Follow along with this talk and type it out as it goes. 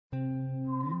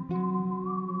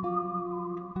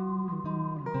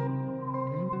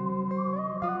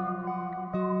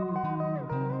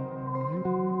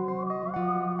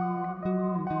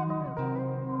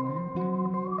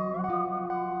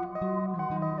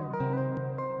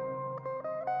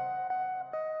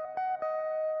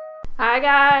Hi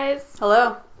guys!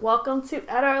 Hello. Welcome to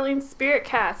Ed Arlene's Spirit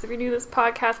Cast. If you're new to this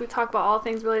podcast, we talk about all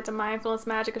things related to mindfulness,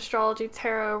 magic, astrology,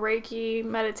 tarot, Reiki,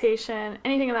 meditation,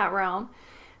 anything in that realm.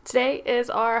 Today is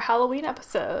our Halloween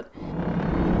episode.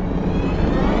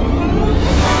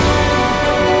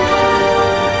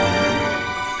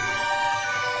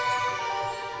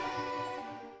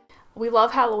 We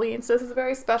love Halloween, so this is a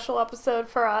very special episode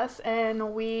for us,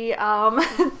 and we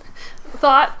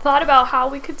thought about how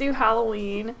we could do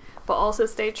Halloween, but also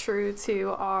stay true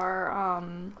to our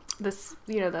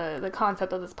the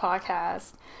concept of this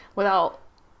podcast without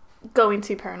going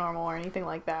too paranormal or anything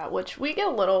like that, which we get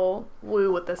a little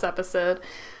woo with this episode.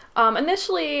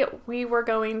 Initially, we were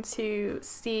going to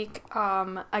seek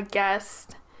a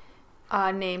guest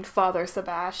named Father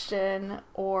Sebastian,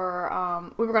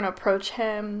 or we were going to approach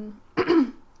him.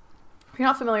 If you're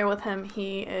not familiar with him,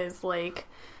 he is like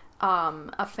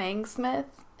a fangsmith,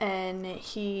 and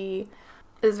he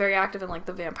is very active in like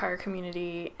the vampire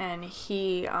community, and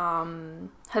he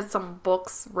has some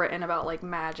books written about like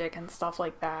magic and stuff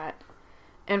like that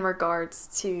in regards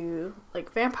to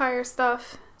like vampire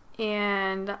stuff.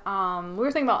 And we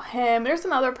were thinking about him. There's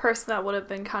another person that would have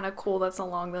been kind of cool that's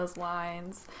along those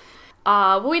lines.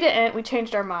 But we didn't. We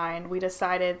changed our mind. We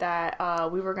decided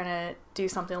that we were going to do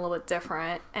something a little bit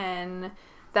different, and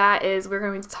that is we're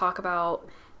going to talk about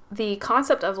the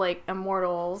concept of like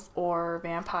immortals or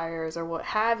vampires or what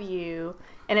have you,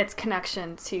 and its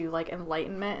connection to like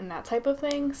enlightenment and that type of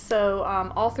thing. So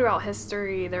all throughout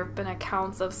history, there have been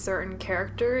accounts of certain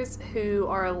characters who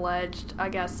are alleged, I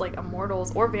guess, like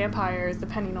immortals or vampires,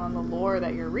 depending on the lore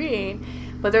that you're reading,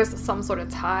 but there's some sort of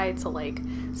tie to like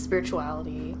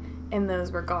spirituality in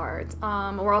those regards.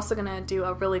 We're also going to do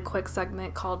a really quick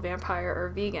segment called Vampire or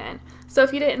Vegan. So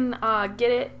if you didn't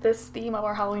get it, this theme of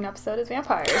our Halloween episode is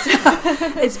vampires.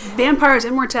 It's vampires,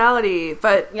 immortality.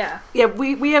 But yeah,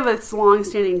 we have this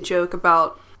long-standing joke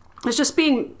about it's just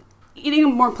eating a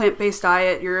more plant-based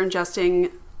diet. You're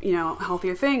ingesting,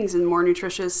 healthier things and more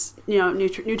nutritious,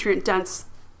 nutrient-dense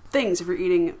things if you're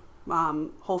eating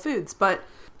whole foods. But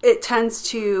it tends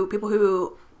to, people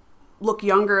who look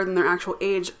younger than their actual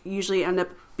age usually end up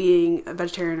being a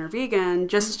vegetarian or vegan.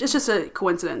 It's just a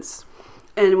coincidence.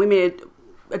 And we made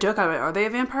a joke out of it. Are they a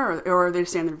vampire or are they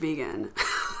standard vegan?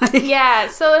 Yeah,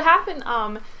 so it happened,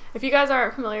 if you guys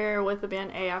aren't familiar with the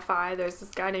band AFI, there's this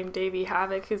guy named Davey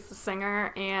Havoc who's the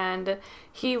singer, and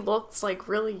he looks like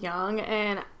really young,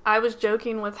 and I was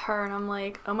joking with her and I'm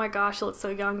like, oh my gosh, he looks so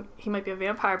young, he might be a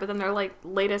vampire. But then their like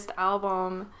latest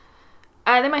album,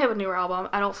 they might have a newer album.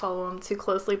 I don't follow them too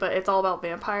closely, but it's all about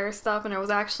vampire stuff. And there was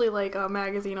actually like a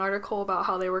magazine article about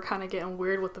how they were kind of getting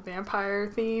weird with the vampire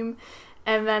theme.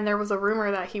 And then there was a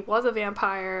rumor that he was a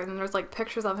vampire, and there's like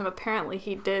pictures of him. Apparently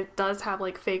he does have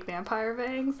like fake vampire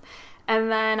fangs.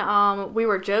 And then we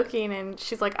were joking, and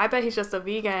she's like, I bet he's just a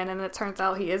vegan. And it turns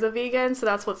out he is a vegan, so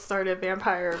that's what started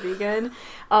Vampire or Vegan.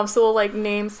 So we'll like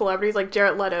name celebrities like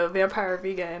Jared Leto, Vampire or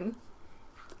Vegan.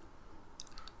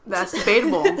 That's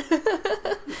debatable.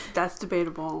 That's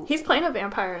debatable. He's playing a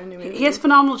vampire in a new movie. He has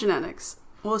phenomenal genetics.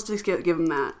 Well, let's just give him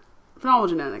that. Phenomenal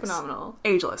genetics. Phenomenal.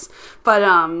 Ageless. But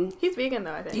he's vegan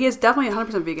though, I think. He is definitely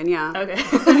 100% vegan, yeah. Okay.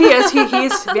 He is.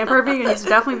 He's vampire vegan. He's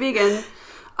definitely vegan.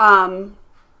 So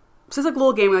it's like a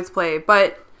little game we like to play.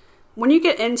 But when you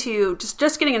get into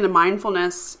just getting into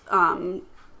mindfulness,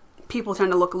 people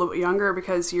tend to look a little bit younger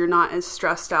because you're not as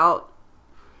stressed out.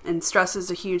 And stress is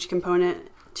a huge component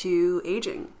to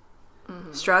aging.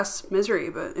 Mm-hmm. Stress, misery,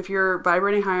 but if you're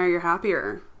vibrating higher, you're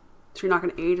happier, so you're not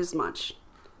going to age as much.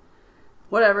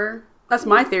 Whatever, that's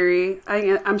my theory.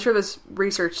 I'm sure there's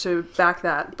research to back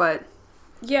that, but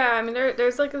yeah, I mean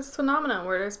there's like this phenomenon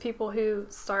where there's people who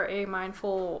start a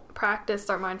mindful practice,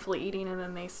 start mindfully eating, and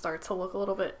then they start to look a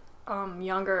little bit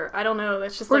younger. I don't know,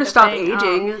 that's just or like to stop thing.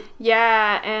 aging.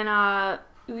 Yeah, and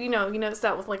you notice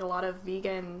that with like a lot of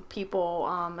vegan people,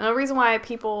 and the reason why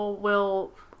people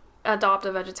will adopt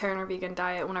a vegetarian or vegan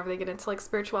diet whenever they get into like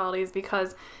spirituality is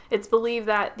because it's believed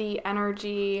that the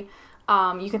energy,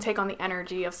 you can take on the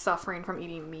energy of suffering from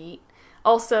eating meat.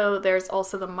 Also, there's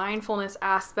also the mindfulness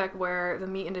aspect where the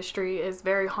meat industry is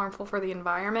very harmful for the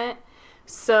environment.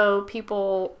 So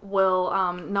people will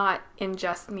not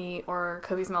ingest meat or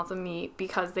copious amounts of meat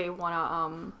because they want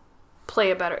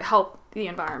to help the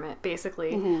environment,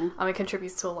 basically. Mm-hmm. It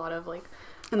contributes to a lot of like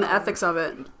and the ethics of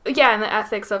it. Yeah, and the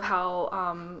ethics of how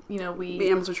the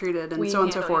animals are treated and so on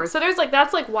and so forth. So there's like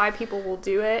that's like why people will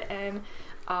do it, and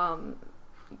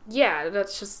yeah,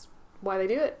 that's just why they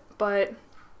do it. But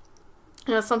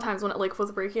sometimes when like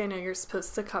with Reiki, I know you're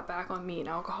supposed to cut back on meat and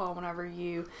alcohol whenever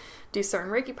you do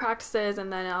certain Reiki practices,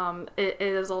 and then it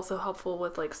is also helpful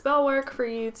with like spell work for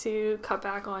you to cut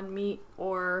back on meat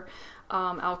or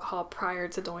alcohol prior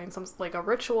to doing some like a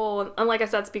ritual, and like I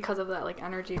said, it's because of that like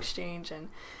energy exchange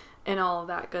and all of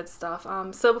that good stuff.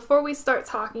 So before we start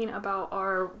talking about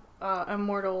our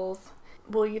immortals,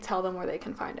 will you tell them where they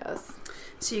can find us?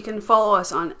 So you can follow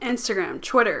us on Instagram,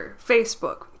 Twitter,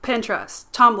 Facebook, Pinterest,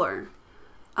 Tumblr,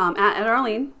 at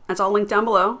Arlene. That's all linked down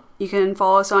below. You can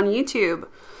follow us on YouTube.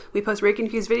 We post Reiki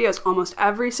infused videos almost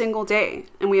every single day,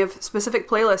 and we have specific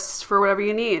playlists for whatever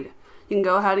you need. You can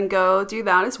go ahead and go do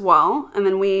that as well. And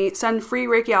then we send free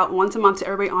Reiki out once a month to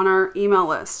everybody on our email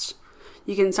list.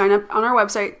 You can sign up on our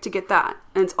website to get that,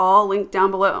 and it's all linked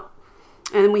down below.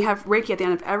 And then we have Reiki at the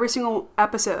end of every single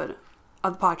episode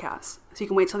of the podcast, so you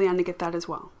can wait till the end to get that as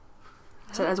well.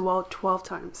 I said as well 12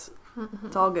 times. Mm-hmm.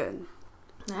 It's all good.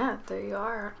 Yeah, there you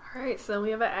are. All right, so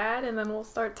we have an ad, and then we'll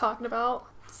start talking about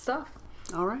stuff.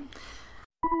 All right.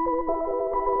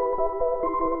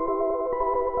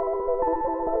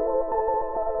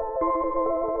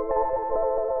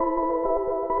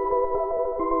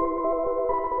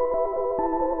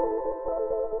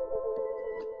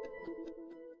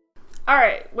 All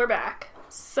right, we're back.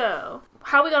 So,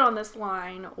 how we got on this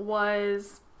line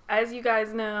was, as you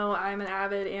guys know, I'm an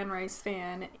avid Anne Rice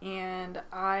fan, and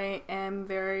I am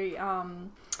very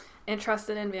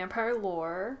interested in vampire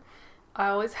lore. I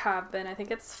always have been. I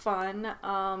think it's fun.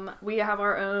 We have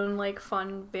our own like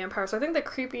fun vampires. So I think one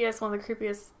of the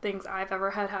creepiest things I've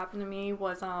ever had happen to me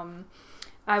was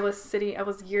I was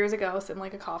years ago sitting in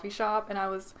like a coffee shop, and I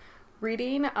was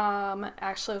reading,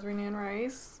 actually I was reading Anne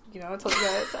Rice, I told you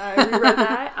guys, I reread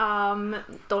that,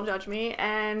 don't judge me,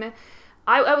 and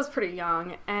I was pretty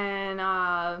young, and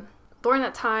during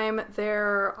that time,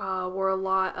 there were a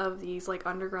lot of these, like,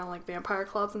 underground, like, vampire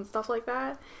clubs and stuff like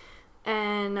that,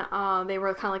 and they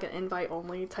were kind of like an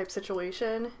invite-only type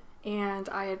situation, and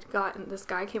this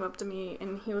guy came up to me,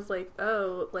 and he was like,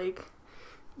 oh, like,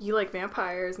 you like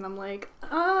vampires? And I'm like,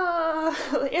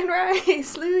 Anne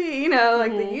Rice, Louis,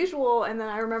 like the usual. And then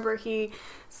I remember he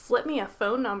slipped me a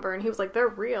phone number, and he was like, they're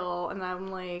real. And I'm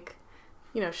like,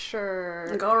 sure.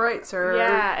 Like, all right, sir.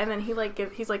 Yeah. And then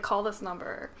he's like, call this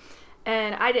number.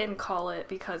 And I didn't call it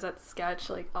because that's sketch.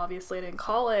 Like, obviously I didn't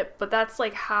call it, but that's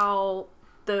like how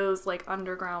those like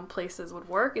underground places would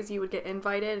work, is you would get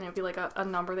invited, and it'd be like a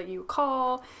number that you would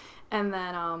call, and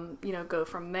then go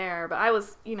from there. But I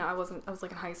was I was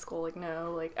like in high school, like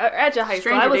no, like edge of high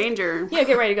school. Stranger danger. Yeah,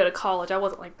 getting ready to go to college. I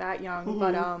wasn't like that young,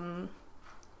 but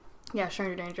yeah,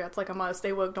 stranger danger. It's like a must.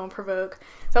 Stay woke, don't provoke.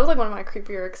 So that was like one of my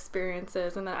creepier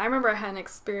experiences. And then I remember I had an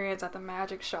experience at the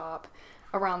magic shop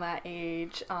around that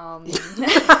age.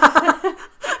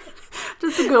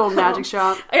 Just a good old magic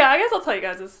shop. Yeah, I guess I'll tell you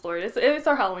guys this story. It's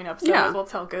our Halloween episode, yeah. We'll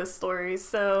tell ghost stories.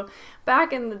 So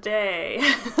back in the day,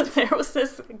 there was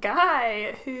this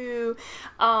guy who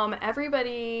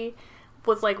everybody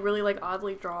was like really like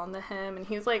oddly drawn to him, and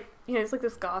he was like, he's like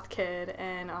this goth kid,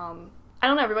 and I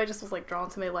don't know, everybody just was like drawn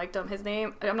to him. They liked him. His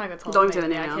name, I'm not gonna tell his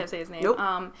name. I can't say his name. Nope.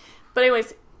 But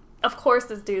anyways, of course,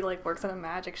 this dude, like, works at a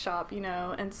magic shop,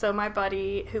 and so my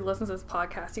buddy who listens to this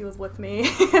podcast, he was with me,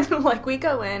 and, like, we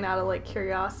go in out of, like,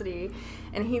 curiosity,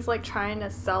 and he's, like, trying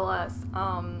to sell us,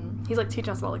 he's, like,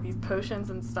 teaching us about, like, these potions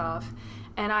and stuff,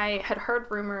 and I had heard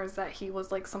rumors that he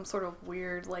was, like, some sort of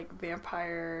weird, like,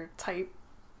 vampire-type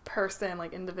person,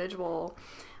 like, individual,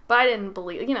 but I didn't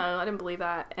believe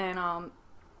that, and,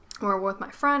 we're with my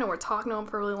friend, and we're talking to him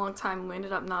for a really long time, and we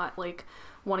ended up not, like,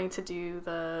 wanting to do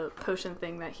the potion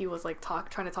thing that he was like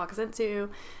trying to talk us into,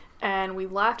 and we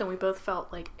left, and we both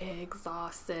felt like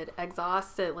exhausted,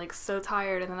 like so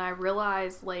tired, and then I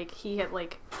realized like he had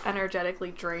like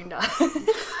energetically drained us.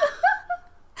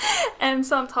 And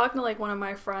so I'm talking to like one of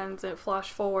my friends at Flash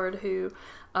Forward who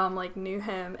like knew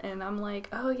him, and I'm like,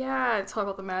 oh yeah, I talk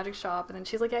about the magic shop, and then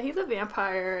she's like, yeah, he's a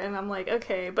vampire, and I'm like,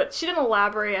 okay, but she didn't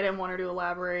elaborate. I didn't want her to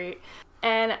elaborate.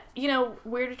 And,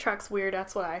 weird attracts weird,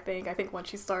 that's what I think. I think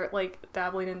once you start, like,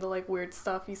 dabbling into, like, weird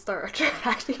stuff, you start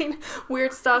attracting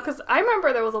weird stuff. Because I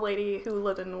remember there was a lady who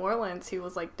lived in New Orleans who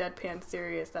was, like, deadpan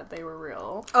serious that they were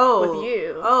real. Oh. With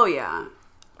you. Oh, yeah.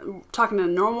 Talking to a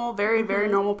normal, very, very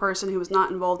normal person who was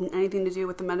not involved in anything to do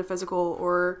with the metaphysical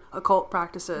or occult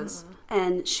practices.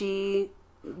 And she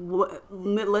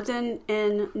lived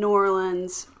in New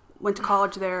Orleans, went to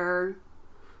college there.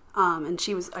 And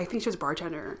I think she was a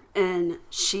bartender, and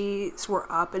she swore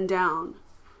up and down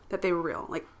that they were real,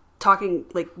 like talking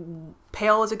like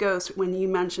pale as a ghost when you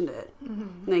mentioned it,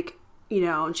 like,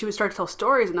 and she would start to tell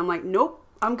stories, and I'm like, nope,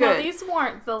 I'm good. No, these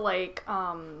weren't the like,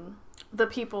 the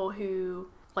people who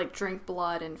like drink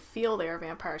blood and feel they are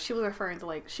vampires. She was referring to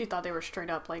like she thought they were straight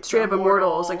up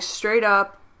immortals, like straight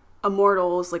up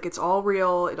immortals. Like it's all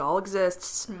real, it all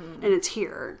exists, and it's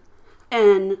here.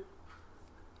 And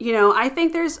I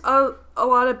think there's a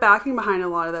lot of backing behind a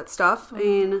lot of that stuff. I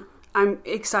mean, I'm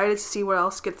excited to see what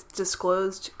else gets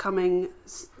disclosed coming,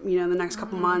 the next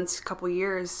couple months, couple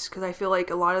years, because I feel like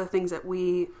a lot of the things that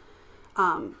we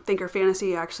think are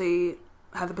fantasy actually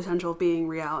have the potential of being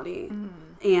reality.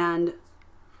 And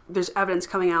there's evidence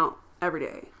coming out every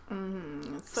day.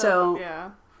 So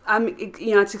yeah.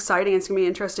 It's exciting. It's going to be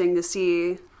interesting to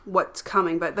see what's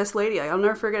coming. But this lady, I'll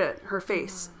never forget it, her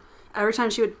face. Every time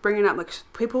she would bring it up, like,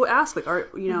 people would ask, like,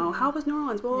 how was New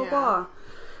Orleans, blah, blah, blah.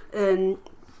 And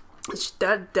it's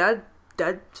dead, pale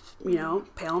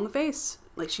in the face.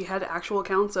 Like, she had actual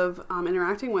accounts of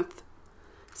interacting with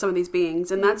some of these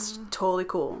beings, and that's totally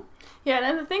cool. Yeah,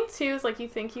 and the thing, too, is, like, you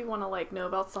think you want to, like, know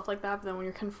about stuff like that, but then when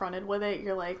you're confronted with it,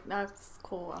 you're like, that's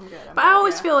cool, I'm good. But I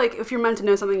always feel like if you're meant to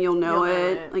know something, you'll know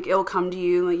it. Like, it'll come to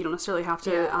you. Like, you don't necessarily have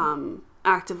to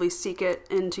actively seek it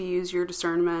and to use your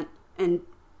discernment and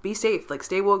be safe. Like,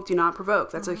 stay woke, do not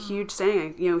provoke. That's a huge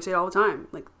saying. We say it all the time.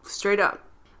 Like, straight up.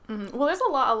 Well, there's a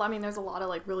lot of,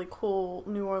 like, really cool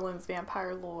New Orleans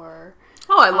vampire lore.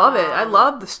 Oh, I love it. I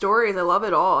love the stories. I love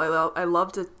it all. I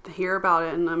love to hear about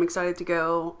it, and I'm excited to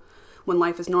go when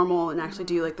life is normal and actually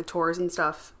do, like, the tours and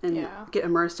stuff and get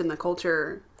immersed in the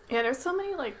culture. Yeah, there's so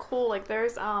many, like, cool, like,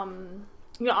 there's,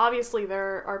 obviously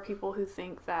there are people who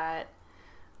think that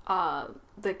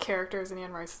the characters in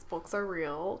Anne Rice's books are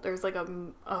real. There's, like,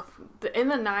 in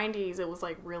the 90s, it was,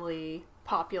 like, really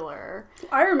popular.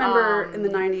 I remember in the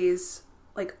 90s,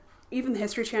 like, even the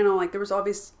History Channel, like, there was all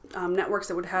these networks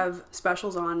that would have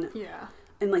specials on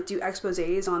and, like, do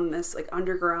exposés on this, like,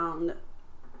 underground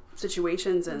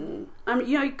situations. And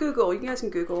you guys can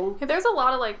Google. Yeah, there's a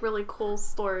lot of, like, really cool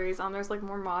stories. There's, like,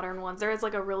 more modern ones. There is,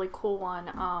 like, a really cool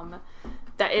one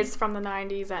that is from the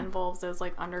 90s that involves those,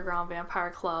 like, underground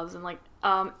vampire clubs. And, like,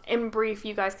 in brief,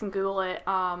 you guys can Google it.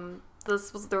 There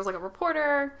was, like, a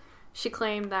reporter. She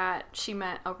claimed that she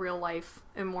met a real life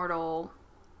immortal,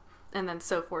 and then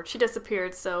so forth. She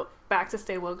disappeared, so back to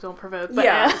stay woke, don't provoke. But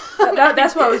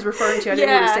that's what I was referring to. I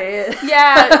didn't want to say it.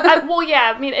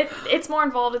 I mean, it's more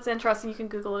involved. It's interesting. You can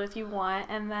Google it if you want.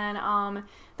 And then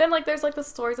like, there's, like, the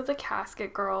stories of the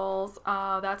Casket Girls.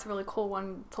 That's a really cool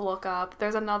one to look up.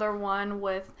 There's another one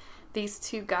with these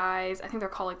two guys. I think they're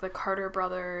called, like, the Carter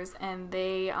brothers, and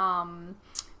they,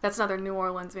 that's another New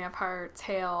Orleans vampire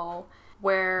tale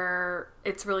where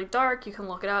it's really dark. You can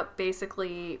look it up.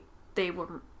 Basically, they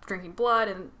were drinking blood,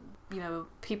 and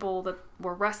people that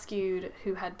were rescued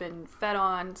who had been fed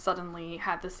on suddenly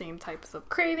had the same types of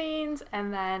cravings.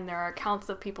 And then there are accounts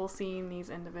of people seeing these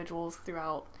individuals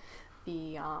throughout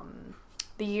the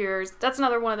years. That's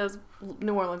another one of those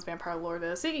New Orleans vampire lore,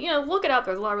 though. So look it up.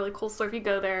 There's a lot of really cool stuff. If you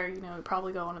go there,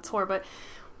 probably go on a tour. But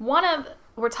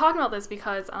we're talking about this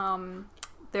because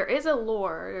there is a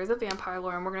lore, there's a vampire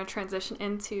lore, and we're going to transition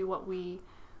into what we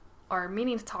are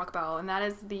meaning to talk about, and that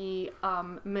is the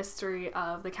mystery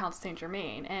of the Count of Saint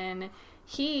Germain. And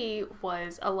he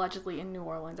was allegedly in New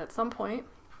Orleans at some point,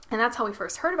 and that's how we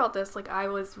first heard about this. Like, I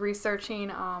was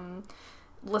researching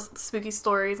spooky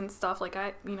stories and stuff, like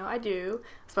I do,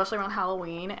 especially around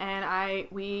Halloween, and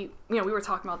we were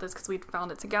talking about this because we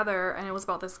found it together, and it was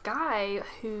about this guy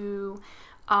who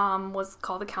was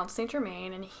called the Count of Saint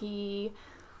Germain, and he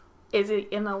is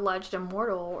an alleged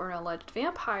immortal or an alleged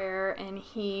vampire, and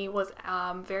he was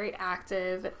very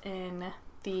active in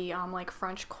the like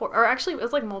French court, or actually it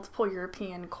was like multiple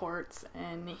European courts,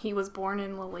 and he was born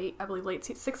in the late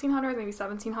 1600s, maybe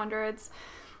 1700s,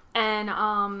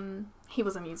 and he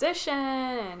was a musician,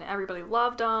 and everybody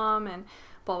loved him, and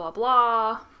blah blah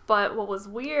blah. But what was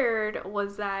weird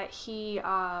was that he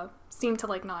seemed to,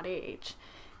 like, not age.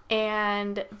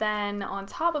 And then on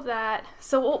top of that,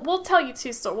 so we'll tell you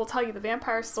two stories. We'll tell you the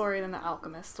vampire story and then the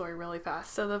alchemist story really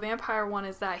fast. So the vampire one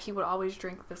is that he would always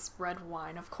drink this red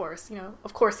wine, of course.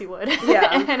 Of course he would.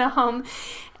 Yeah.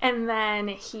 And then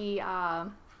he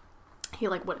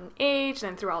like wouldn't age.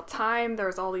 And throughout time,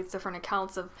 there's all these different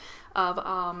accounts of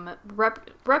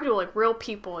reputable, like, real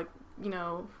people, like,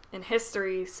 in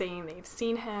history saying they've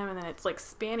seen him, and then it's, like,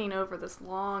 spanning over this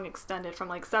long extended from,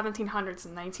 like, 1700s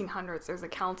and 1900s. There's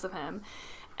accounts of him.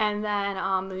 And then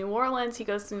the New Orleans, he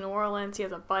goes to New Orleans, he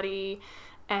has a buddy,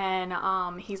 and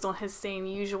he's on his same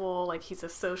usual, like, he's a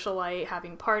socialite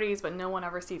having parties, but no one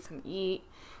ever sees him eat.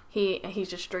 He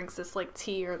just drinks this, like,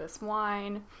 tea or this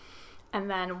wine.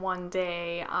 And then one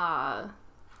day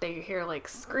they hear, like,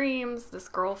 screams. This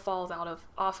girl falls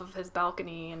off of his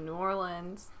balcony in New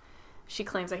Orleans. She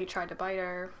claims that he tried to bite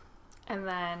her, and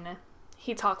then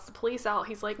he talks the police out.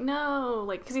 He's like, no,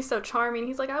 like, because he's so charming.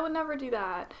 He's like, I would never do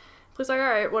that. Police are like,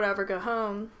 all right, whatever, go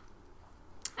home.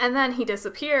 And then he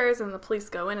disappears, and the police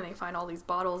go in, and they find all these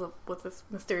bottles with this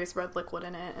mysterious red liquid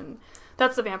in it, and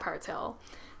that's the vampire tale.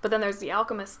 But then there's the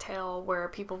alchemist tale, where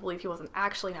people believe he wasn't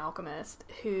actually an alchemist,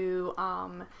 who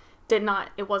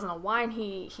it wasn't a wine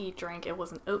he drank, it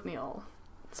was an oatmeal,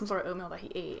 some sort of oatmeal that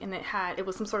he ate, and it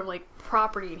was some sort of like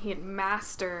property, and he had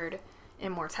mastered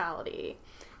immortality.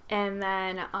 And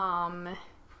then, then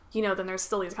there's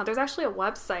still these accounts. There's actually a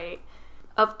website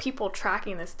of people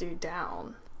tracking this dude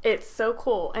down. It's so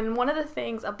cool. And one of the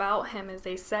things about him is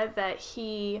they said that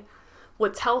he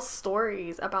would tell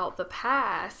stories about the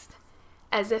past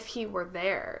as if he were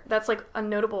there. That's like a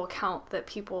notable account that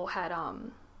people had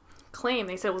claimed.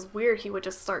 They said it was weird. He would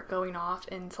just start going off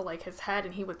into like his head,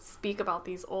 and he would speak about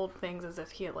these old things as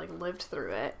if he had like lived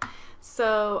through it.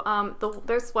 So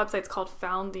there's websites called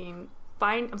Finding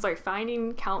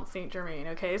Count Saint Germain.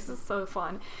 Okay, this is so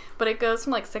fun. But it goes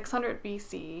from like 600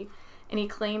 BC, and he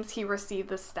claims he received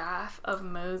the staff of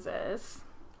Moses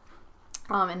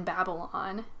in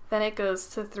Babylon. Then it goes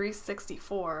to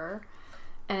 364,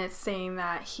 and it's saying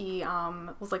that he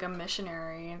was like a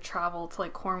missionary and traveled to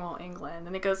like Cornwall, England.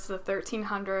 And it goes to the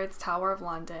 1300s, Tower of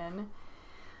London.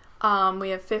 We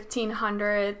have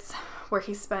 1500s, where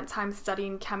he spent time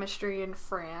studying chemistry in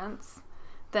France.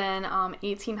 Then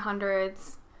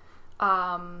 1800s,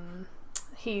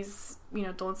 he's,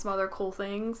 doing some other cool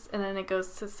things. And then it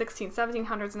goes to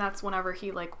 1700s, and that's whenever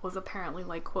he, like, was apparently,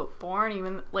 like, quote, born.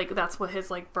 Even, like, that's what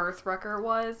his, like, birth record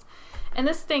was. And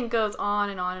this thing goes on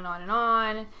and on and on and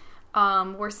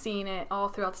on. We're seeing it all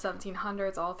throughout the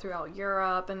 1700s, all throughout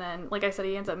Europe. And then, like I said,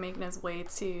 he ends up making his way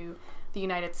to the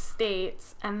United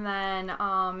States. And then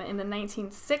in the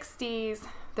 1960s,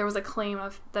 there was a claim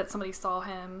that somebody saw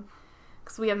him.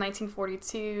 Because we have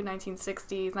 1942,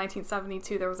 1960s,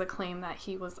 1972, there was a claim that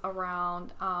he was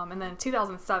around. And then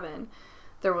 2007,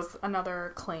 there was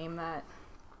another claim that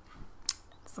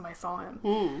somebody saw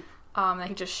him. That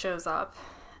he just shows up.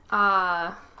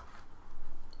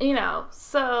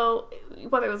 So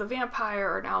whether it was a vampire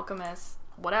or an alchemist,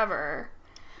 whatever.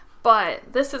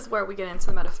 But this is where we get into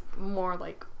the more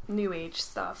like New Age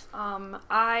stuff.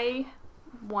 I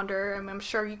wonder, and I'm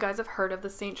sure you guys have heard of the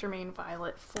Saint Germain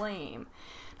Violet Flame.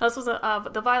 Now, this was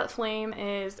the Violet Flame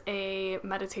is a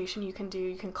meditation you can do.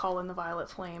 You can call in the Violet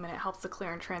Flame, and it helps to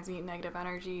clear and transmute negative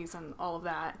energies and all of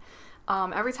that.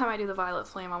 Every time I do the Violet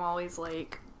Flame, I'm always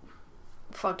like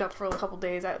fucked up for a couple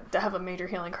days. I have a major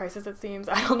healing crisis, it seems.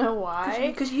 I don't know why.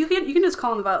 Because you can just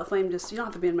call in the Violet Flame. You don't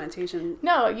have to be in meditation.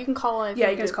 No, you can call in. Yeah,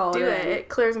 you can just call it. It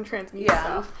clears and transmutes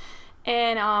stuff.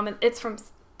 And it's from,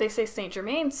 they say Saint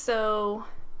Germain, so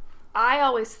I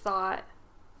always thought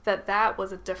that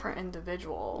was a different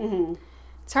individual. Mm-hmm.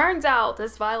 Turns out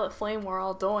this Violet Flame we're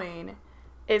all doing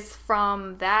is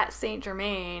from that Saint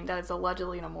Germain that is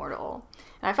allegedly an immortal.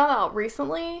 And I found that out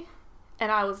recently,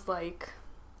 and I was like,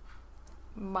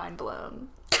 mind blown.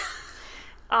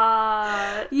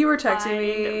 You were texting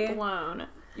me. Mind blown.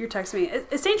 You're texting me.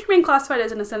 Is Saint Germain classified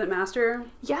as an ascendant master?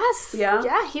 Yes. Yeah?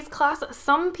 Yeah, he's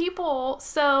some people,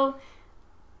 so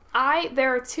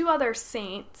there are two other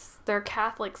saints. They're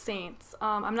Catholic saints.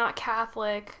 I'm not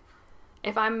Catholic.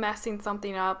 If I'm messing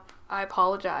something up, I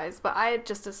apologize. But I had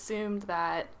just assumed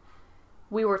that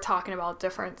we were talking about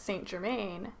different Saint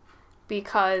Germain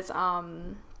because I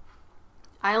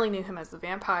only knew him as the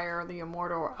vampire or the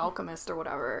immortal or alchemist or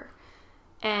whatever.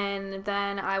 And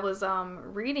then I was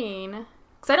reading,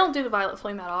 because I don't do the Violet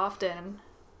Flame that often.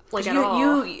 Like at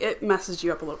all. It messes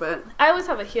you up a little bit. I always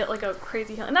have a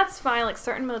crazy heal, and that's fine. Like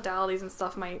certain modalities and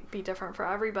stuff might be different for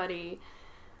everybody.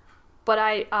 But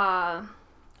I'm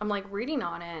like reading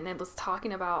on it, and it was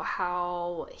talking about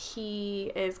how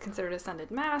he is considered ascended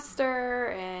master,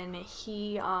 and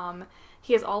he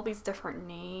has all these different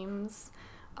names,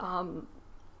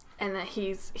 and that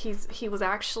he was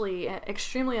actually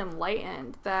extremely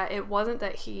enlightened. That it wasn't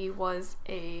that he was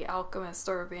a alchemist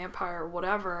or a vampire or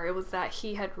whatever. It was that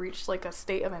he had reached like a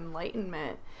state of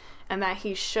enlightenment, and that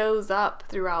he shows up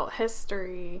throughout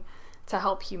history to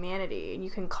help humanity, and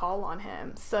you can call on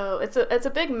him. So it's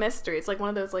a big mystery. It's like one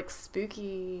of those like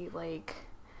spooky, like,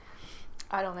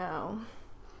 I don't know.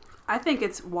 I think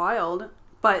it's wild,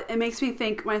 but it makes me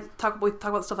think when we talk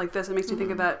about stuff like this. It makes me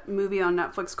think of that movie on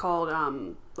Netflix called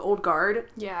The Old Guard.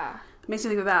 Yeah, it makes me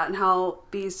think of that and how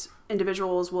these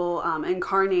individuals will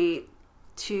incarnate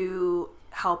to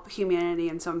help humanity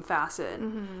in some facet.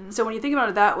 Mm-hmm. So when you think about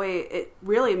it that way, it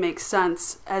really makes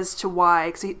sense as to why.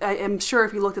 Because I'm sure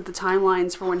if you looked at the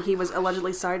timelines for when he was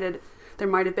allegedly sighted, there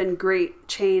might have been great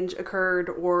change occurred,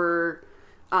 or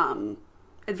and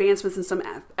advancements in some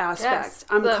aspect. Yes,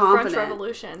 I'm the confident. French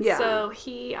Revolution. Yeah. So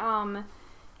he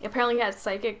apparently had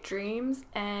psychic dreams,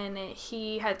 and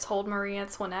he had told Marie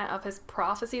Antoinette of his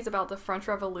prophecies about the French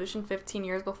Revolution 15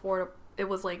 years before it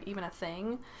was like even a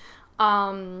thing.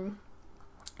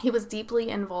 He was deeply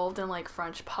involved in like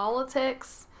French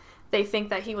politics. They think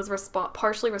that he was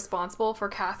partially responsible for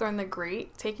Catherine the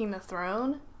Great taking the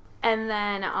throne. And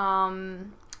then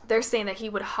they're saying that he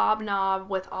would hobnob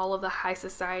with all of the high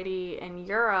society in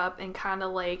Europe and kind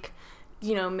of like,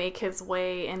 you know, make his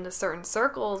way into certain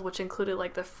circles, which included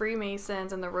like the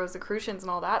Freemasons and the Rosicrucians and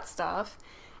all that stuff.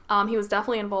 He was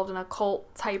definitely involved in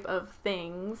occult type of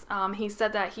things. He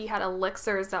said that he had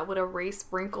elixirs that would erase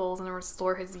wrinkles and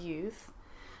restore his youth.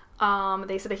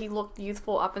 They said that he looked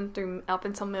youthful up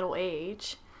until middle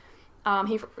age.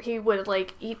 He would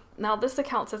like eat. Now this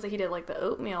account says that he did like the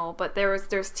oatmeal, but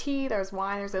there's tea, there's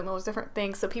wine, there's oatmeal, there's different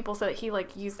things. So people said that he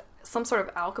like used some sort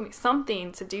of alchemy,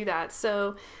 something to do that.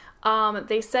 So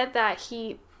they said that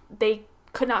they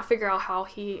could not figure out how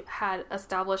he had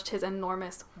established his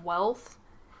enormous wealth,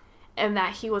 and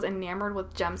that he was enamored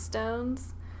with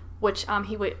gemstones, which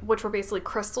were basically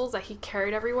crystals that he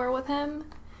carried everywhere with him.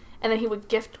 And then he would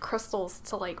gift crystals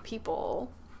to, like,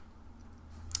 people.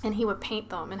 And he would paint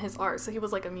them in his art. So he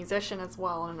was, like, a musician as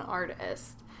well and an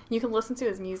artist. You can listen to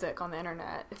his music on the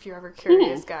internet if you're ever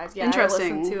curious, guys. Yeah,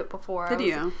 interesting. I listened to it before. Did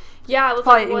you? Yeah, I was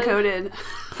probably like, encoded.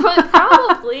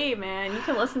 Probably, man. You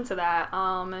can listen to that.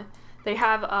 They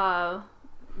have,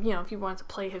 you know, if you wanted to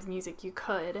play his music, you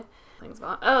could.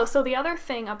 So the other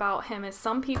thing about him is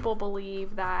some people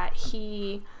believe that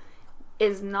he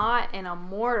is not an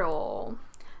immortal,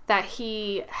 that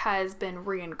he has been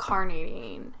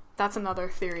reincarnating. That's another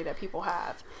theory that people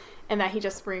have. And that he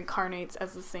just reincarnates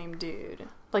as the same dude.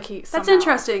 Like he somehow, that's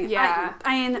interesting. Yeah.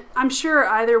 I mean, I'm sure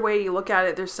either way you look at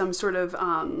it, there's some sort of,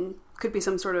 could be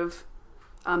some sort of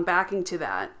backing to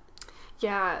that.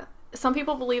 Yeah. Some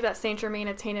people believe that Saint Germain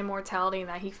attained immortality and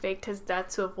that he faked his death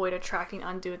to avoid attracting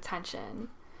undue attention.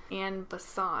 Anne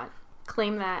Besant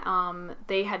claimed that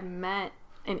they had met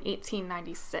in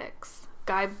 1896.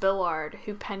 Guy Billard,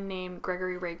 who pen name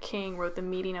Gregory Ray King, wrote The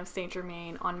Meeting of Saint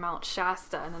Germain on Mount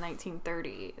Shasta in the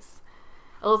 1930s.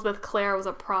 Elizabeth Clare was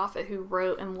a prophet who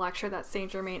wrote and lectured that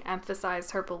Saint Germain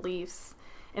emphasized her beliefs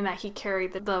in that he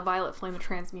carried the violet flame to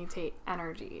transmutate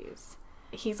energies.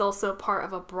 He's also part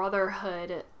of a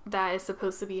brotherhood that is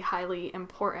supposed to be highly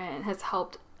important and has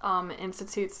helped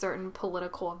institute certain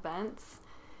political events.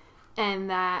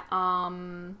 And that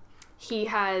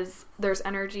there's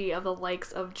energy of the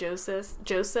likes of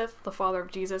Joseph, the father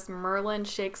of Jesus, Merlin,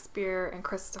 Shakespeare, and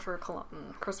Christopher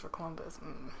Columbus.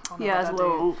 Yeah, it's a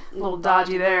little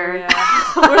dodgy there. Yeah.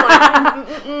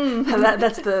 We're like,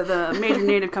 that's the major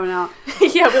native coming out.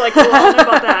 Yeah, we're like, cool, I don't know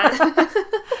about that.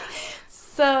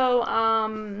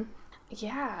 So,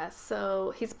 yeah,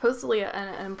 so he's supposedly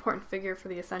an important figure for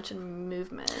the Ascension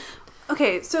movement.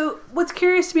 Okay, so what's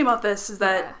curious to me about this is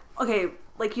that, okay,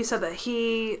 like you said, that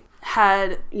he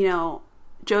had, you know,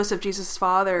 Joseph, Jesus'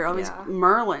 father, always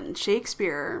Merlin,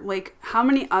 Shakespeare. Like, how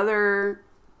many other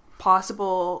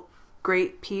possible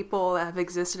great people that have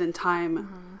existed in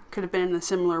time could have been in a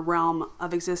similar realm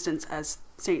of existence as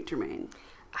Saint Germain?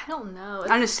 I don't know.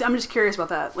 I'm just curious about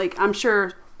that. Like, I'm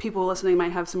sure people listening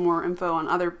might have some more info on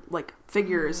other, like,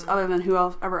 figures other than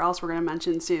whoever else we're going to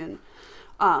mention soon.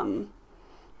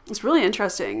 It's really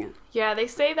interesting. Yeah, they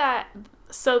say that.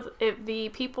 So if the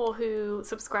people who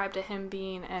subscribe to him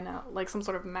being like some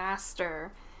sort of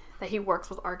master, that he works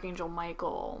with Archangel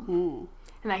Michael, and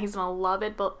that he's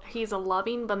a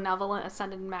loving, benevolent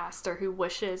ascended master who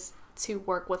wishes to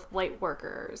work with light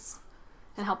workers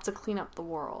and help to clean up the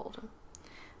world.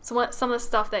 So some of the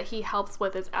stuff that he helps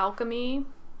with is alchemy,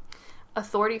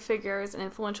 authority figures and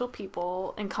influential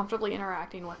people, and comfortably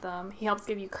interacting with them. He helps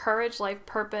give you courage, life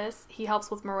purpose. He helps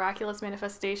with miraculous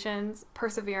manifestations,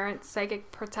 perseverance,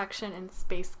 psychic protection, and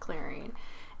space clearing.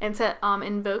 And to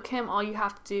invoke him, all you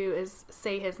have to do is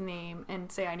say his name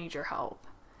and say, I need your help.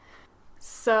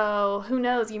 So who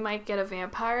knows, you might get a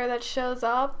vampire that shows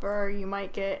up, or you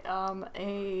might get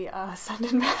a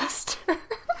ascended master.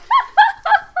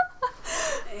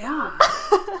 Yeah.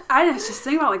 I just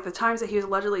think about, like, the times that he was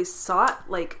allegedly sought,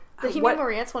 like... That he knew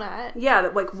Marie Antoinette. Yeah,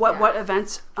 like, what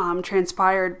events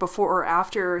transpired before or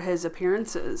after his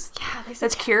appearances. Yeah, they said...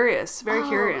 That's curious. Very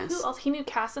curious. Who else? He knew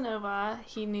Casanova.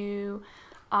 He knew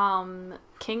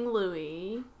King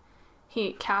Louis.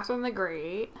 Catherine the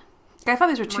Great. I thought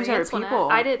these were two separate people.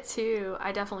 I did, too.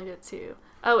 I definitely did, too.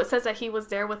 Oh, it says that he was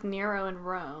there with Nero in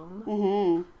Rome.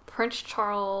 Mm-hmm. Prince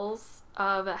Charles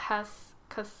of Hesse...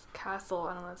 Castle,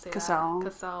 I don't know how to say Cassel. that.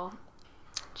 Cassel.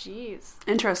 Jeez.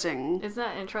 Interesting. Isn't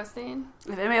that interesting?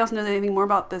 If anybody else knows anything more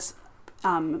about this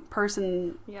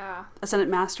person, Ascended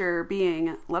Master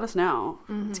being, let us know.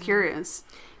 It's curious.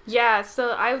 Yeah,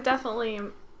 so I would definitely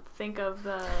think of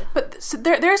the... But so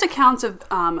there's accounts of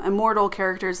immortal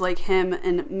characters like him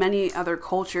in many other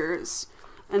cultures,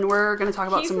 and we're going to talk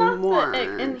about some more.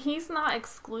 And he's not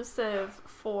exclusive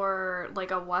for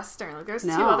like a Western. Like there's two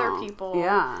other people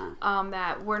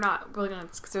that we're not really going to...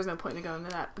 Because there's no point in going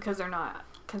into that because they're not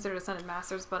considered Ascended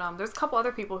Masters. But there's a couple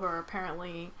other people who are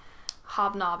apparently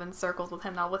hobnob in circles with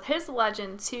him. Now, with his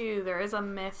legend, too, there is a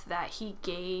myth that he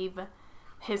gave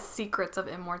his secrets of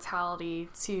immortality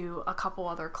to a couple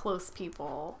other close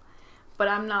people. But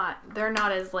they're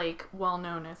not as, like,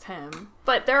 well-known as him.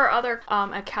 But there are other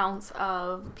accounts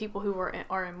of people who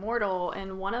are immortal,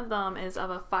 and one of them is of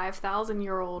a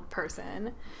 5,000-year-old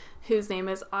person whose name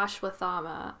is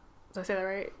Ashwathama. Did I say that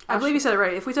right? I believe you said it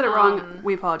right. If we said it wrong,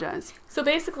 we apologize. So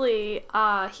basically,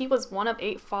 he was one of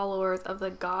 8 followers of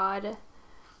the god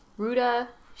Ruda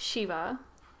Shiva,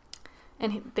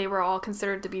 and they were all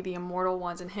considered to be the immortal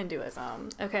ones in Hinduism.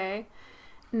 Okay?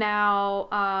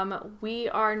 Now, we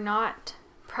are not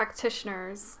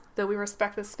practitioners, though we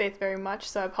respect this faith very much,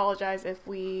 so I apologize if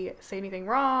we say anything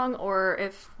wrong or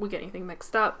if we get anything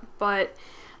mixed up. But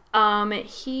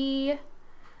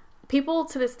people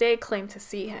to this day claim to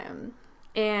see him.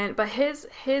 But his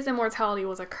immortality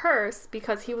was a curse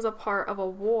because he was a part of a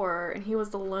war and he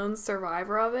was the lone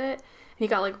survivor of it. And he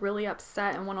got like really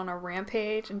upset and went on a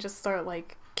rampage and just started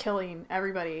like killing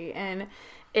everybody. And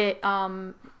it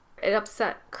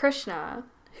upset Krishna,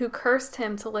 who cursed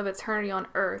him to live eternity on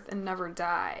earth and never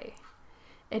die.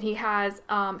 And he had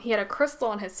a crystal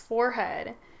on his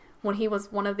forehead when he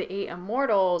was one of the 8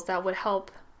 immortals that would help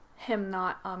him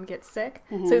not get sick.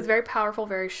 So he was very powerful,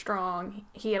 very strong.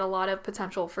 He had a lot of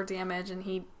potential for damage, and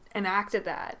he enacted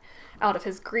that out of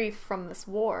his grief from this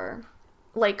war.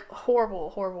 Like,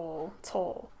 horrible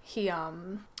toll. He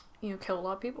killed a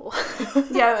lot of people.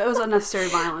 Yeah, it was unnecessary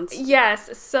violence.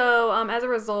 Yes. So as a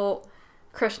result,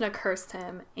 Krishna cursed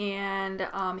him, and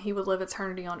he would live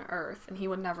eternity on earth and he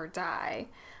would never die.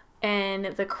 And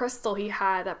the crystal he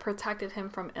had that protected him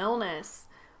from illness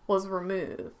was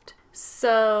removed.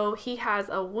 So he has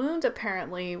a wound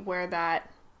apparently where that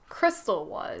crystal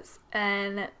was,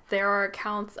 and there are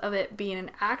accounts of it being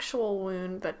an actual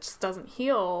wound that just doesn't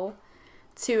heal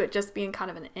to it just being kind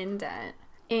of an indent.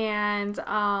 And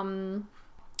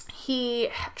he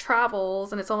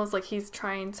travels, and it's almost like he's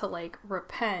trying to like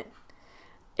repent,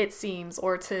 it seems,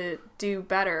 or to do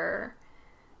better,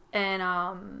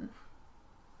 and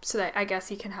so that I guess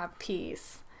he can have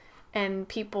peace. And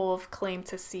people have claimed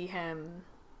to see him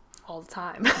all the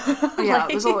time. Yeah,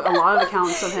 there's a lot of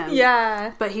accounts of him.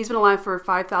 Yeah, but he's been alive for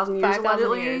 5,000 years.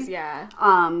 5,000 years, yeah.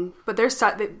 But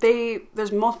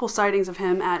there's multiple sightings of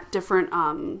him at different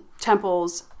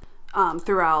temples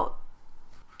throughout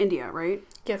India, right?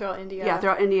 Yeah, throughout India. Yeah,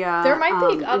 throughout India. There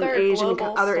might be other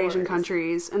Asian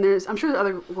countries, and I'm sure there's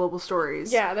other global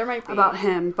stories. Yeah, there might be about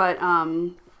him, but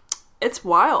it's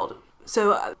wild.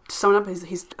 So to sum it up,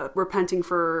 he's repenting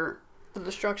for the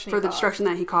destruction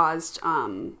that he caused.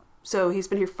 So he's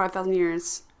been here for 5,000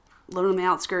 years, living on the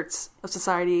outskirts of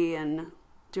society and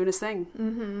doing his thing.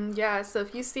 Mm-hmm. Yeah, so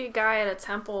if you see a guy at a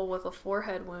temple with a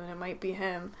forehead wound, it might be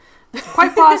him.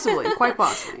 Quite possibly.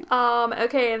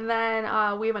 Okay, and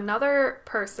then we have another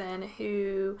person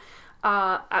who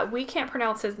we can't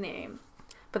pronounce his name,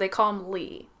 but they call him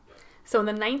Lee. So in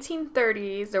the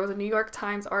 1930s, there was a New York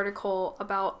Times article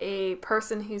about a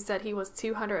person who said he was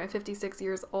 256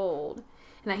 years old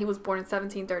and that he was born in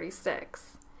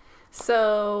 1736.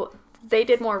 So they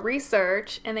did more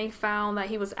research, and they found that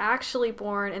he was actually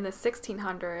born in the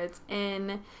 1600s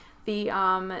in the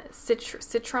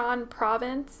Sichuan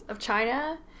province of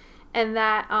China, and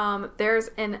that there's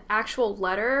an actual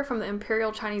letter from the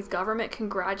Imperial Chinese government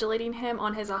congratulating him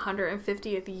on his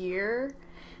 150th year.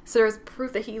 So there's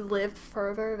proof that he lived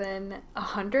further than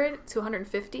 100 to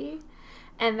 150,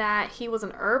 and that he was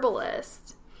an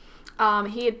herbalist.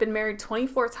 He had been married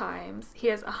 24 times. He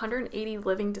has 180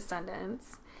 living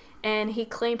descendants. And he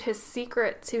claimed his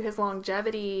secret to his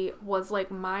longevity was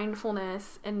like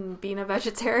mindfulness and being a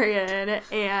vegetarian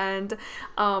and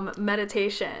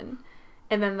meditation.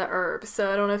 And then the herbs.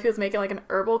 So I don't know if he was making like an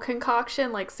herbal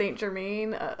concoction like Saint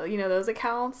Germain, those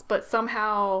accounts. But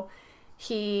somehow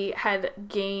he had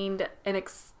gained an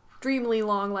extremely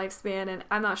long lifespan. And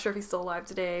I'm not sure if he's still alive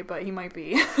today, but he might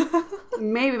be.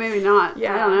 Maybe not.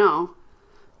 Yeah. I don't know.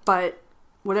 But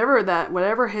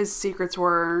whatever his secrets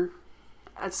were,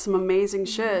 that's some amazing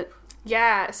shit.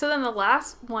 Yeah. So then the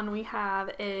last one we have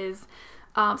is,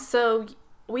 so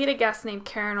we had a guest named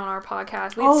Karen on our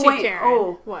podcast. We had Karen.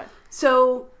 Oh, what?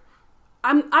 So,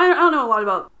 I don't know a lot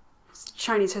about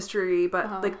Chinese history,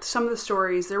 but like some of the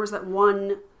stories, there was that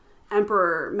one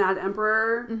emperor, Mad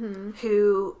Emperor,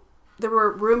 who there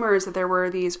were rumors that there were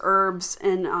these herbs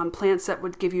and plants that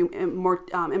would give you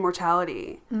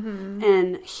immortality.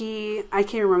 And I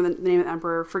can't remember the name of the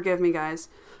emperor. Forgive me, guys.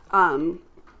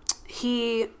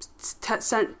 He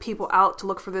sent people out to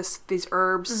look for these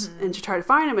herbs and to try to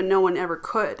find them, and no one ever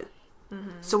could.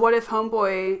 So what if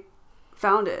Homeboy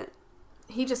found it?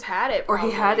 He just had it. Or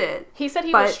he had it. He said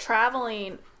he was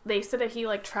traveling. They said that he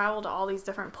like traveled to all these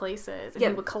different places and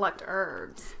he would collect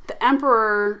herbs. The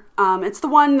Emperor, it's the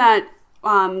one that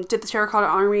did the Terracotta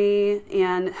Army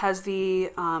and has the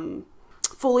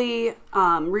fully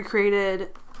recreated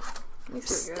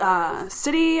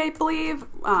city, I believe,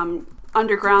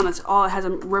 underground. That's all. It has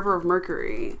a river of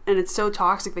mercury, and it's so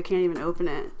toxic they can't even open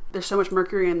it. There's so much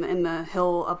mercury in the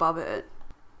hill above it.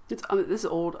 It's this is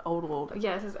old.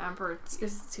 Yeah, this is Emperor. This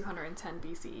is 210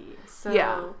 BCE.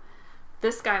 So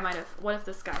this guy might have. What if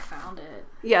this guy found it?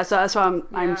 Yeah, so that's what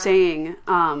I'm saying.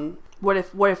 What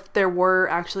if there were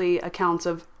actually accounts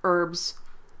of herbs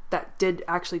that did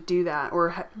actually do that,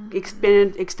 or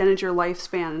extended your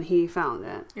lifespan, and he found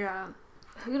it? Yeah,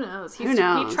 who knows? He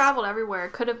traveled everywhere.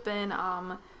 It could have been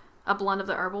a blend of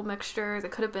the herbal mixtures.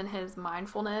 It could have been his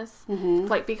mindfulness,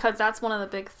 like because that's one of the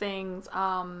big things.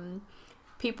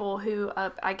 People who,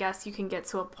 I guess you can get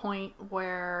to a point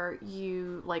where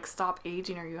you like stop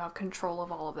aging or you have control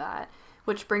of all of that.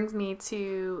 Which brings me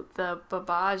to the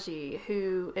Babaji,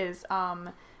 who is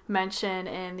mentioned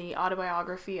in the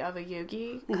autobiography of a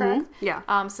yogi, correct? Yeah.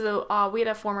 So we had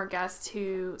a former guest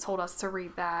who told us to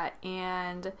read that,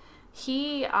 and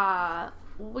he,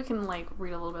 we can like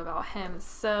read a little bit about him.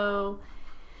 So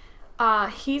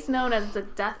he's known as the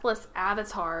Deathless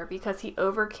Avatar because he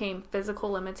overcame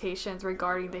physical limitations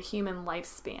regarding the human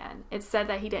lifespan. It's said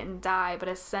that he didn't die, but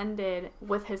ascended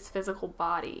with his physical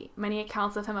body. Many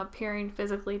accounts of him appearing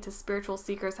physically to spiritual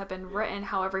seekers have been written.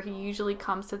 However, he usually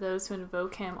comes to those who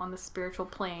invoke him on the spiritual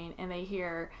plane, and they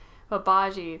hear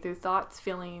Babaji through thoughts,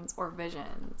 feelings, or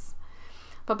visions.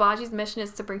 Babaji's mission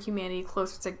is to bring humanity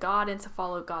closer to God and to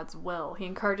follow God's will. He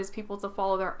encourages people to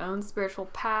follow their own spiritual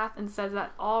path and says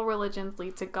that all religions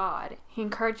lead to God. He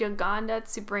encouraged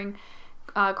Yoganda to bring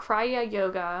Kriya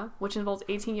Yoga, which involves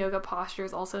 18 yoga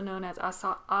postures, also known as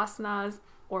asanas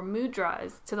or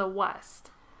mudras, to the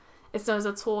West. It's known as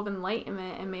a tool of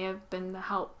enlightenment and may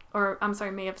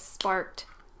have sparked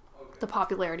the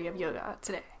popularity of yoga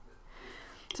today.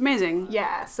 It's amazing.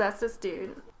 Yeah, so that's this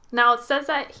dude. Now, it says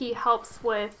that he helps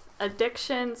with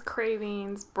addictions,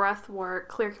 cravings, breath work,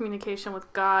 clear communication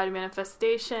with God,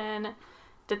 manifestation,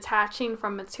 detaching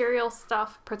from material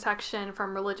stuff, protection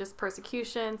from religious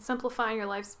persecution, simplifying your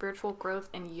life's spiritual growth,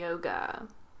 and yoga.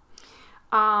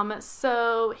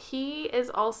 So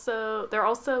they're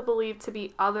also believed to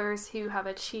be others who have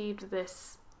achieved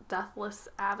this deathless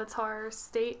avatar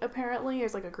state, apparently.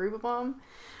 There's like a group of them.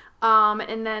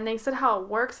 And then they said how it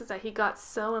works is that he got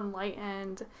so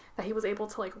enlightened that he was able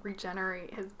to like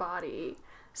regenerate his body.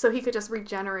 So he could just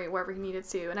regenerate wherever he needed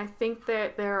to. And I think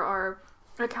that there are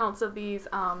accounts of these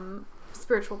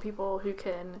spiritual people who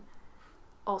can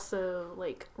also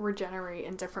like regenerate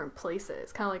in different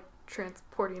places, kind of like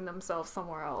transporting themselves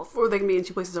somewhere else. Or they can be in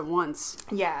two places at once.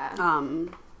 Yeah.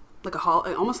 Like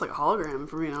almost like a hologram,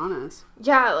 for being honest.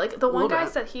 Yeah, like the one guy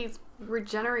said he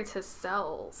regenerates his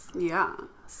cells. Yeah.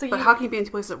 But how can you be in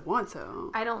two places at once, though?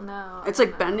 I don't know. It's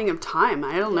like bending of time.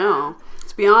 I don't know.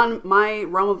 It's beyond my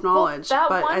realm of knowledge,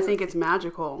 I think it's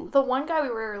magical. The one guy we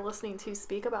were listening to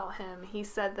speak about him, he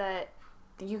said that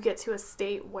you get to a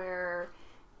state where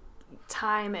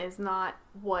time is not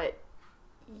what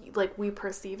like we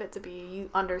perceive it to be. You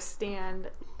understand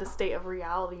the state of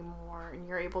reality more, and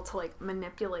you're able to like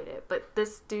manipulate it. But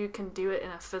this dude can do it in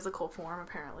a physical form,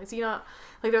 apparently. So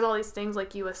like there's all these things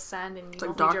like you ascend and you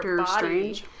don't need your body. Doctor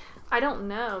Strange. I don't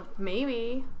know.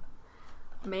 Maybe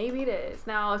it is.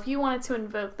 Now, if you wanted to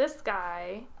invoke this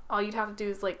guy, all you'd have to do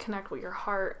is like connect with your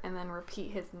heart and then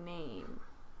repeat his name,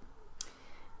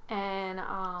 and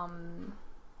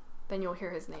then you'll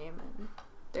hear his name, and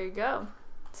there you go.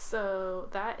 So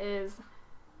that is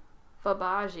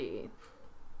Babaji.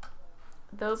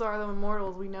 Those are the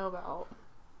immortals we know about.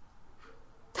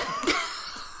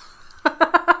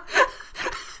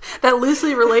 That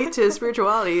loosely relate to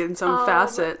spirituality in some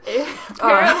facet.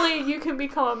 Apparently you can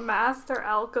become a master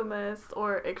alchemist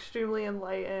or extremely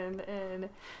enlightened and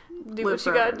do what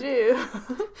you gotta do.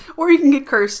 Or you can get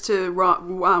cursed to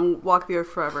walk the earth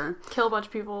forever. Kill a bunch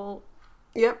of people.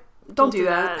 Yep. Don't do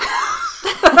that.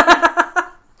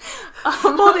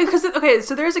 Well, because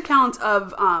so there's accounts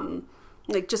of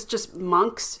like just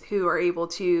monks who are able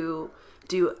to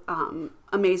do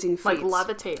amazing feats, like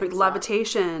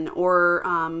levitation, or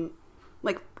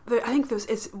like I think there's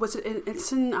it's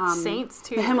in saints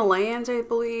too, the Himalayas, I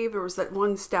believe. There was that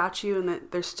one statue, and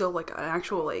that there's still like an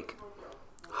actual like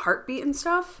heartbeat and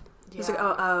stuff. Yeah. There's like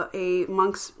a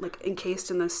monk's like encased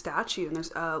in this statue, and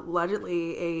there's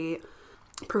allegedly a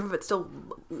proof of it still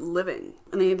living.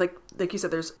 And then like you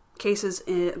said, there's cases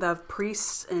of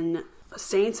priests and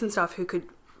saints and stuff who could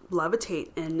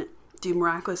levitate and do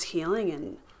miraculous healing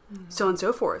and so on and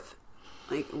so forth.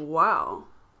 Like, wow.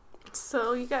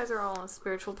 So you guys are all on a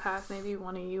spiritual path. Maybe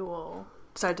one of you will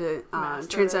decide to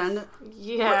transcend. This.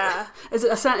 Yeah. What? Is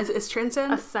it ascend? Is it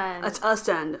transcend? Ascend. It's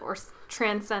ascend. Or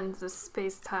transcends this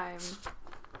space-time,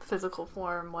 physical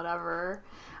form, whatever.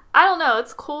 I don't know.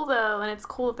 It's cool, though, and it's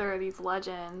cool that there are these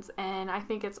legends, and I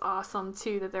think it's awesome,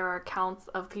 too, that there are accounts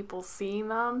of people seeing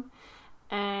them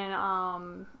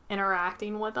and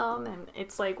interacting with them, and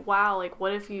it's like, wow, like,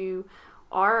 what if you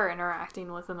are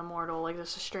interacting with an immortal, like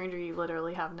just a stranger you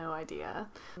literally have no idea?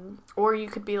 Or you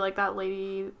could be like that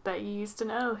lady that you used to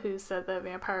know who said that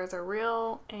vampires are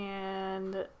real,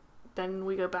 and then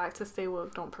we go back to stay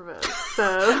woke, don't provoke.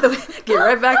 So get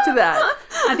right back to that.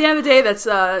 At the end of the day, that's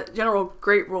a general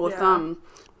great rule of thumb.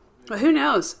 But who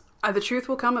knows? The truth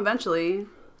will come eventually.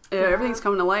 Everything's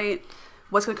coming to light.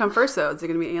 What's going to come first, though? Is it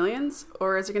going to be aliens?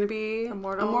 Or is it going to be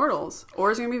immortals?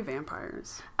 Or is it going to be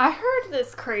vampires? I heard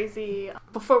this crazy...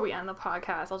 Before we end the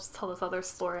podcast, I'll just tell this other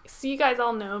story. So you guys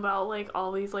all know about, like,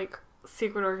 all these, like,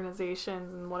 secret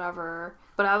organizations and whatever.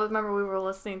 But I remember we were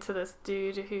listening to this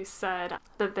dude who said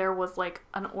that there was, like,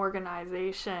 an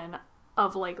organization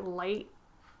of, like, light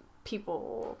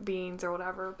people, beings or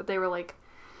whatever. But they were, like,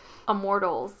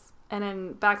 immortals. And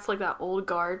then back to, like, that old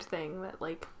guard thing that,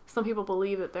 like... Some people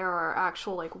believe that there are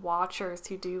actual, like, watchers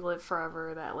who do live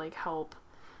forever that, like, help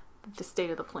the state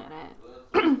of the planet.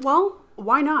 Well,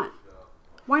 why not?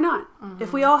 Why not? Mm-hmm.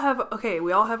 If we all have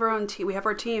our own team. We have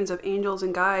our teams of angels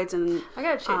and guides, and I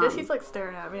gotta change. He's like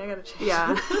staring at me. I gotta change. Yeah.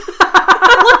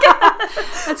 Look at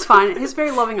that. That's fine. He's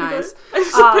very loving eyes.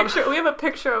 Picture. We have a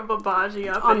picture of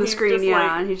Babaji up on the screen. Just,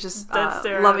 yeah, and he's just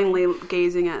lovingly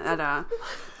gazing at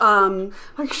Are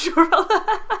you sure about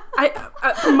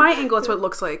that? From my angle, it's what it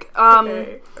looks like.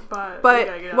 Okay, but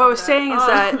what I was saying is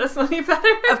that that's not any better.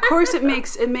 Of course, it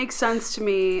makes sense to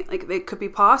me. Like, it could be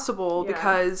possible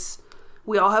because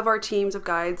we all have our teams of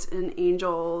guides and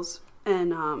angels,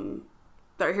 and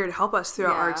that are here to help us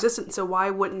throughout our existence. So why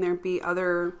wouldn't there be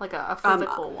other like a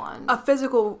physical one, a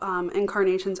physical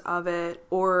incarnations of it,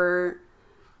 or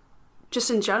just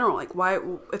in general? Like, why,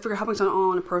 if we're helping someone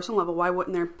all on a personal level, why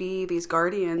wouldn't there be these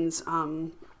guardians,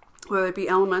 whether it be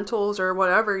elementals or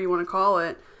whatever you want to call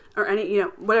it, or any,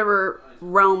 whatever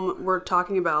realm we're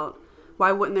talking about?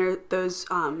 Why wouldn't there those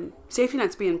safety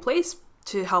nets be in place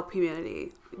to help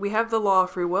humanity? We have the law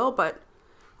of free will, but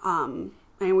and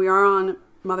we are on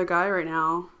Mother Gaia right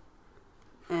now,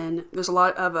 and there's a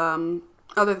lot of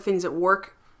other things at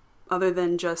work other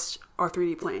than just our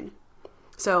 3D plane.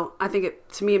 So I think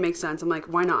to me it makes sense. I'm like,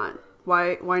 why not?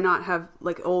 Why not have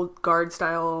like old guard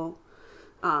style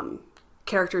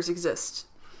characters exist?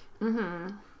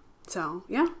 Mm-hmm. So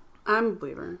yeah, I'm a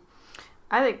believer.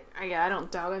 I think, I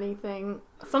don't doubt anything.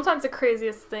 Sometimes the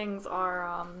craziest things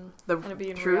are going to be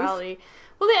in truth? reality.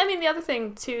 Well, the other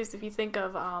thing too is if you think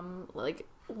of like,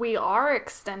 we are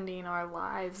extending our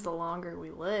lives the longer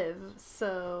we live.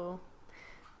 So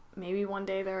maybe one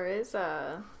day there is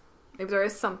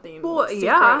something. Well,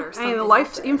 yeah. I mean, the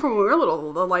life, even from when we were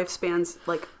little, the lifespan's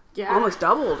like almost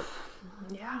doubled.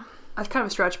 Yeah. That's kind of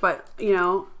a stretch, but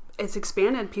it's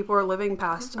expanded. People are living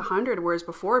past 100, whereas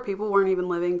before people weren't even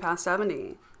living past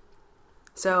 70.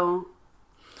 So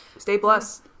stay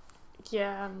blessed.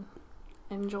 Yeah.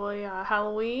 Enjoy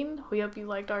Halloween. We hope you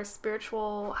liked our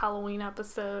spiritual Halloween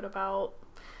episode about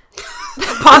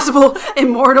possible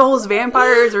immortals,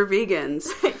 vampires, or vegans.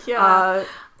 Yeah.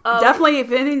 Definitely,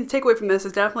 if anything to take away from this,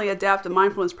 is definitely adapt a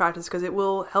mindfulness practice, because it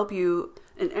will help you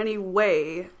in any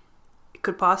way it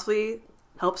could possibly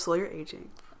help slow your aging.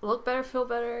 Look better, feel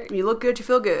better. You look good, you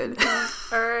feel good.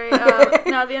 All right.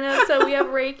 Now, at the end of the episode, we have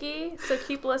Reiki, so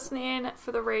keep listening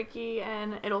for the Reiki,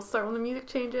 and it'll start when the music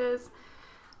changes.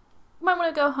 You might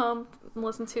want to go home and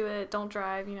listen to it. Don't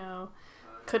drive,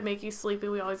 could make you sleepy.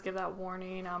 We always give that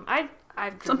warning. I've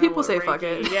some people say Reiki. fuck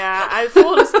it. Yeah,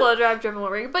 full disclosure, I've driven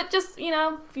with Reiki. But just,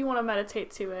 if you want to meditate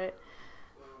to it,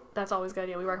 that's always a good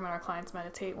idea. We recommend our clients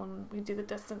meditate when we do the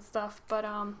distance stuff. But,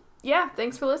 yeah,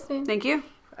 thanks for listening. Thank you.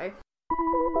 Bye.